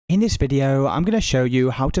In this video, I'm going to show you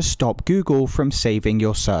how to stop Google from saving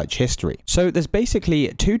your search history. So there's basically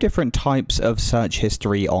two different types of search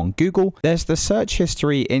history on Google. There's the search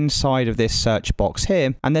history inside of this search box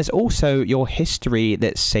here, and there's also your history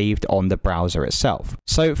that's saved on the browser itself.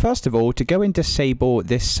 So first of all, to go and disable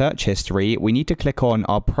this search history, we need to click on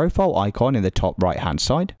our profile icon in the top right hand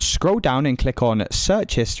side, scroll down and click on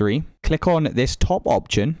search history. Click on this top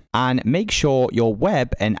option and make sure your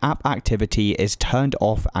web and app activity is turned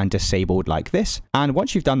off and disabled like this. And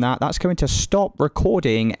once you've done that, that's going to stop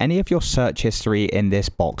recording any of your search history in this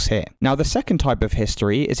box here. Now, the second type of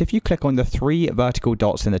history is if you click on the three vertical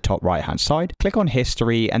dots in the top right hand side, click on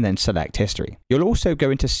history and then select history. You'll also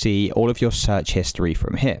going to see all of your search history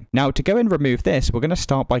from here. Now, to go and remove this, we're going to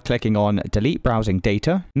start by clicking on delete browsing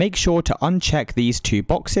data. Make sure to uncheck these two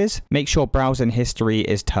boxes. Make sure browsing history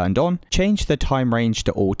is turned on. Change the time range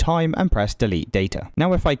to all time and press delete data.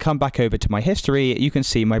 Now if I come back over to my history, you can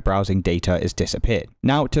see my browsing data is disappeared.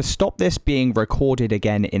 Now to stop this being recorded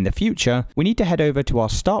again in the future, we need to head over to our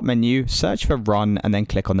start menu, search for run and then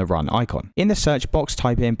click on the run icon. In the search box,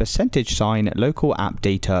 type in %, local app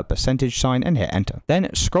data, %, and hit enter. Then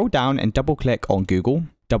scroll down and double click on Google.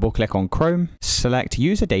 Double click on Chrome, select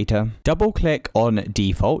user data, double click on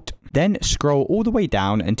default, then scroll all the way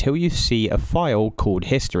down until you see a file called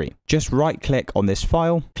history. Just right click on this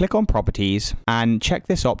file, click on properties and check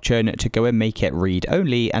this option to go and make it read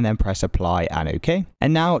only and then press apply and OK.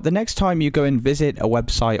 And now the next time you go and visit a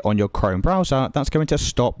website on your Chrome browser, that's going to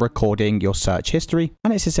stop recording your search history.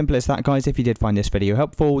 And it's as simple as that, guys. If you did find this video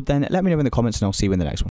helpful, then let me know in the comments and I'll see you in the next one.